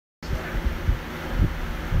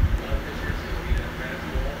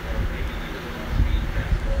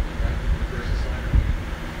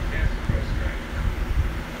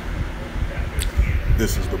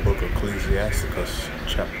book of Ecclesiasticus,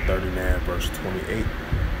 chapter 39, verse 28.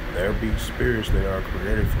 There be spirits that are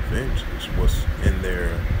created for vengeance, was in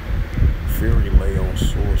their fury lay on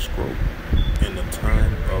sore stroke. In the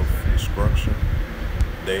time of destruction,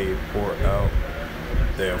 they pour out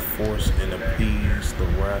their force and appease the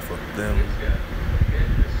wrath of them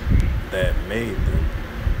that made them.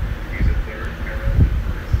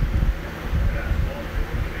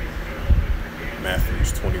 Matthew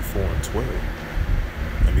 24 and 12.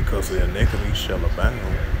 And because the iniquity shall abound,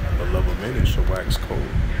 the love of many shall wax cold.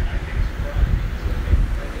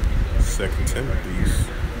 2 Timothy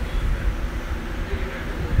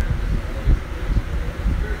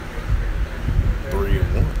 3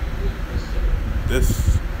 and 1.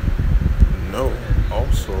 This know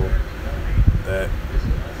also that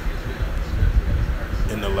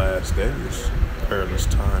in the last days perilous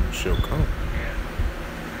times shall come.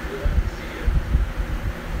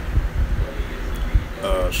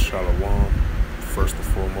 Shalom. First and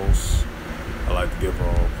foremost, I like to give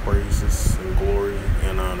all praises and glory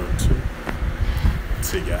and honor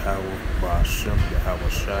to Yahweh, Ba'ashem, Yahweh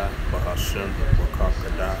Shai, Ba'ashem,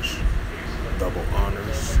 Wakakadash. Double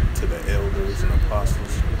honors to the elders and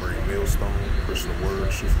apostles, great millstone, Christian word,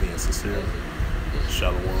 truthfully and sincerely.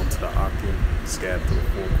 Shalom to the Akim, scattered to the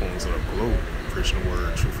four corners of the globe, Christian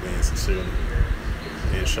word, truthfully and sincerely.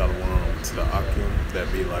 And shalom to the Akim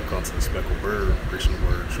that be like unto the speckled bird, Christian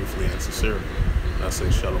word, truthfully and sincerely. And I say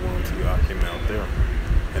shalom to you Akim out there.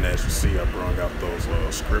 And as you see, I brought out those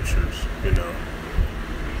scriptures,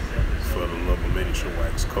 for the love of many shall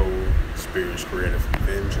wax cold, spirits created for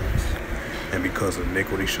vengeance. And because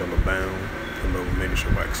iniquity shall abound, the love of many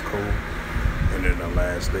shall wax cold. And in the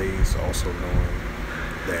last days, also knowing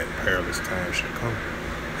that perilous times shall come.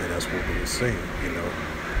 And that's what we were saying,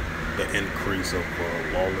 the increase of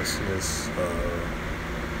lawlessness,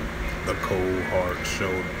 the cold heart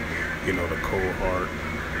showed, the cold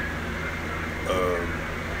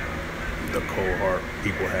heart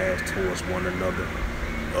people have towards one another,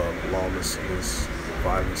 lawlessness,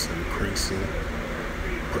 violence increasing,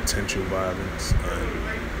 potential violence,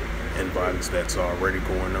 and violence that's already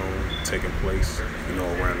going on, taking place,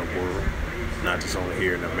 around the world, not just only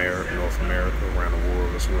here in America, North America, around the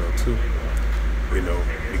world as well too.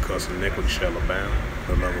 Because iniquity shall abound,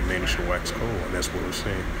 the love of many shall wax cold, and that's what we're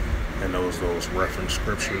saying. And those reference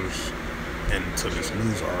scriptures into this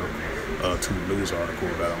news article, two news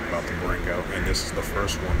articles that I'm about to bring out, and this is the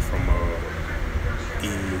first one from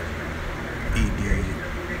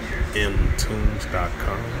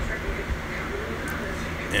edmtunes.com,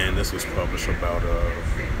 and this was published about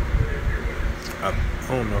I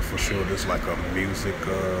don't know for sure, this is like a music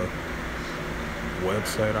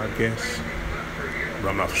website, I guess.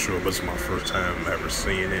 I'm not for sure, but it's my first time ever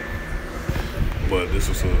seeing it. But this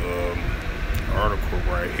is a article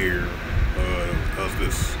right here of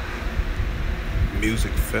this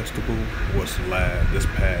music festival was live this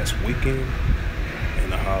past weekend.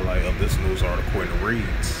 And the highlight of this news article, and it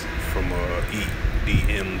reads from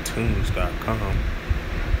edmtunes.com.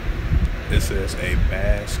 It says a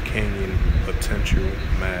Bass Canyon potential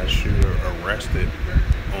mass shooter arrested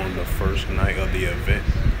on the first night of the event.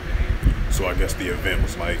 So I guess the event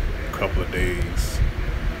was like a couple of days.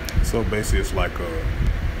 So basically it's like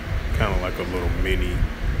kind of like a little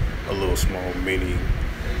small mini,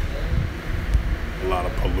 a lot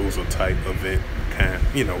of Palooza type event, kind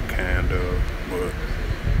of, but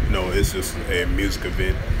it's just a music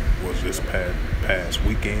event. Was this past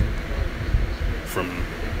weekend, from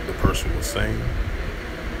the person was saying,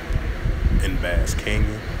 in Bass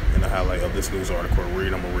Canyon. And the highlight of this news article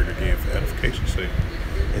I'm gonna read it again for edification's sake.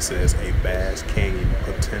 It says a Bass Canyon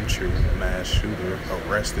potential mass shooter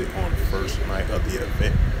arrested on first night of the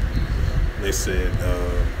event. They said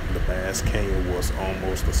the Bass Canyon was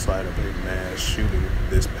almost the site of a mass shooting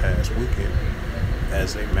this past weekend.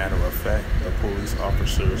 As a matter of fact, the police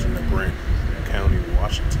officers in the Grant County,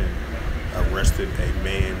 Washington, arrested a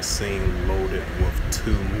man seen loaded with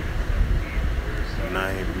two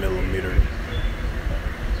 9mm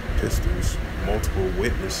pistols. Multiple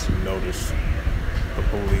witnesses noticed the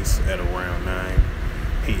police at around 9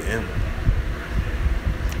 p.m.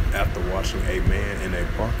 after watching a man in a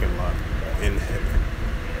parking lot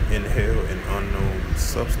inhale an unknown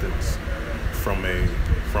substance from a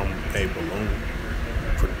balloon,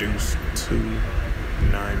 produce two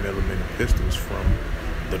 9mm pistols from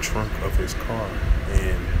the trunk of his car,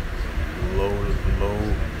 and load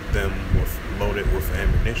them loaded with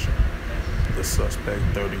ammunition. The suspect,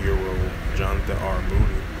 30-year-old Jonathan R.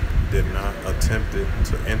 Moody, did not attempt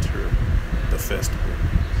to enter the festival.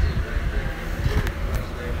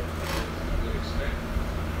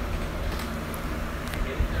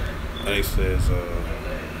 And it says,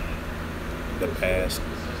 the past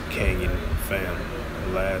Canyon fam.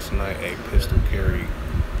 Last night, a pistol-carried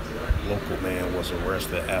local man was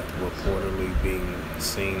arrested after reportedly being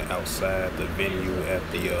seen outside the venue at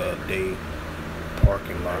the day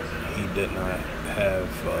parking lot. He did not have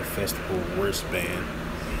a festival wristband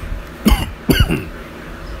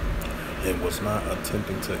and was not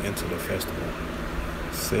attempting to enter the festival.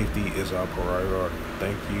 Safety is our priority.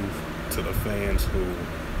 Thank you to the fans who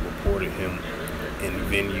reported him in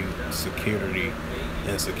venue security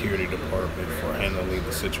and security department for handling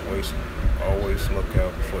the situation. Always look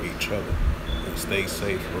out for each other and stay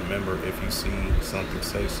safe. Remember, if you see something,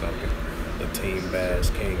 say something. The Team Bass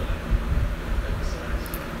King.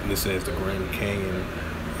 And it says the Grand Canyon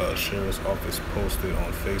Sheriff's Office posted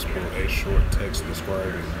on Facebook a short text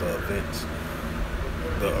describing the events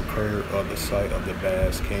that occurred on the site of the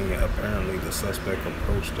Bass Canyon. Apparently, the suspect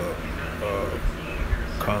approached the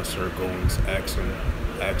concert goers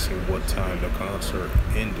asking what time the concert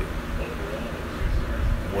ended,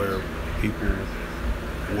 where people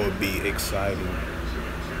will be exiting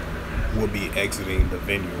the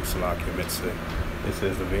venue. So like it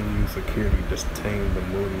says the venue security detained the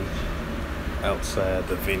Moody outside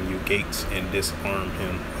the venue gates and disarmed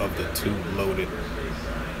him of the 2 loaded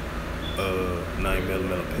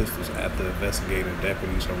 9mm pistols. After investigating,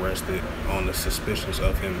 deputies arrested on the suspicions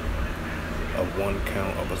of him of 1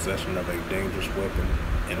 count of possession of a dangerous weapon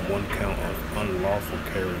and 1 count of unlawful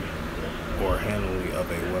carry or handling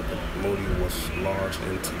of a weapon. Moody was lodged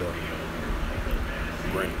into the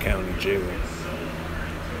Grant County Jail.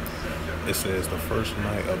 It says the first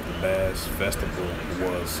night of the Bass Festival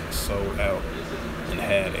was sold out and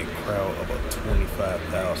had a crowd of about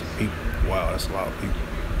 25,000 people. Wow, that's a lot of people.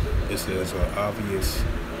 It says obvious.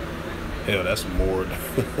 Hell, that's more.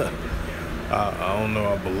 I don't know.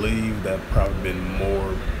 I believe that probably been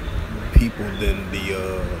more people than the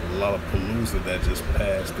Lollapalooza that just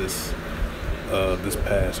passed this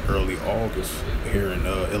past early August here in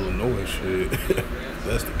Illinois. Shit,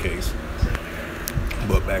 that's the case.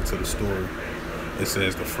 But back to the story. It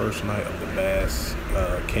says the first night of the Bass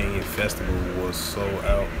Canyon Festival was sold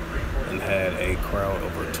out and had a crowd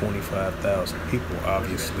over 25,000 people.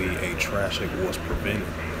 Obviously, a traffic was prevented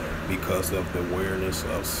because of the awareness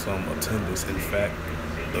of some attendants. In fact,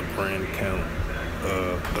 the Grand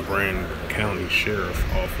County Sheriff's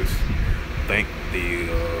Office thanked the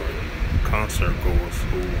concert goers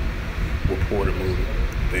who reported moving.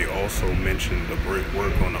 They also mentioned the great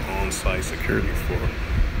work on the on-site security for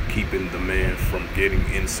keeping the man from getting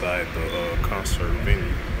inside the concert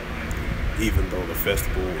venue. Even though the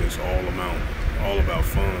festival is all about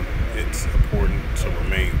fun, it's important to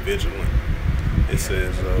remain vigilant. It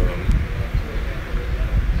says,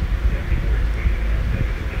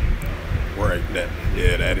 right,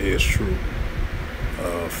 that is true.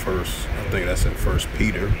 First, I think that's in 1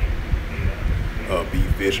 Peter. Be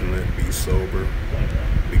vigilant, be sober,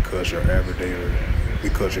 because your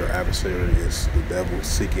adversary is the devil,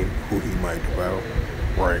 seeking who he might devour.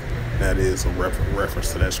 Right, that is a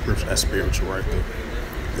reference to that scripture. That's spiritual right there.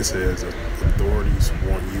 It says authorities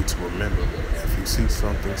want you to remember, if you see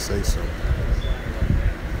something, say something.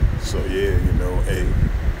 So yeah,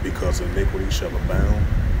 because iniquity shall abound,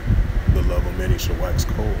 the love of many shall wax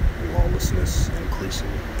cold, lawlessness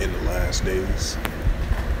increasing in the last days.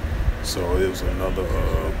 So it was another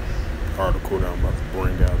article that I'm about to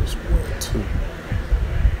bring out as well too.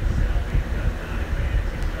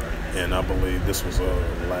 And I believe this was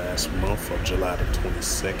last month of July the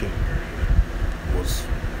 22nd was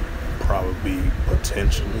probably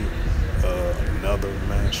potentially another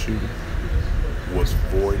mass shooting was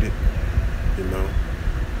voided,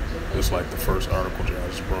 It's like the first article that I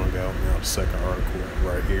just brought out, now the second article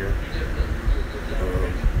right here.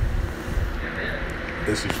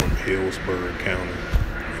 This is from Hillsborough County.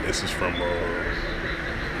 This is from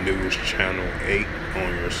News Channel 8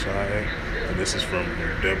 on your side. And this is from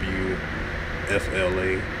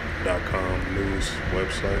WFLA.com news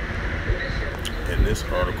website. And this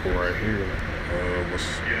article right here was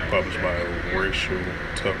published by Rachel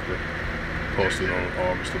Tucker, posted on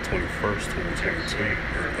August the 21st, 2022,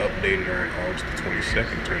 and updated on August the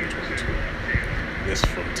 22nd, 2022. This is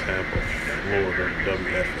from Tampa, Florida,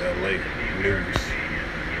 WFLA News.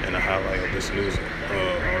 And a highlight of this news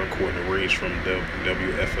article in the reads from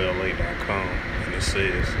WFLA.com, and it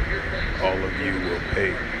says, all of you will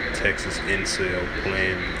pay. Texas incel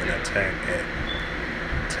plan an attack at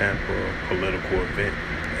Tampa political event,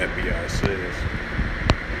 FBI says.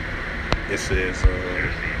 It says,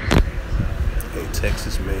 a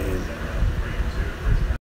Texas man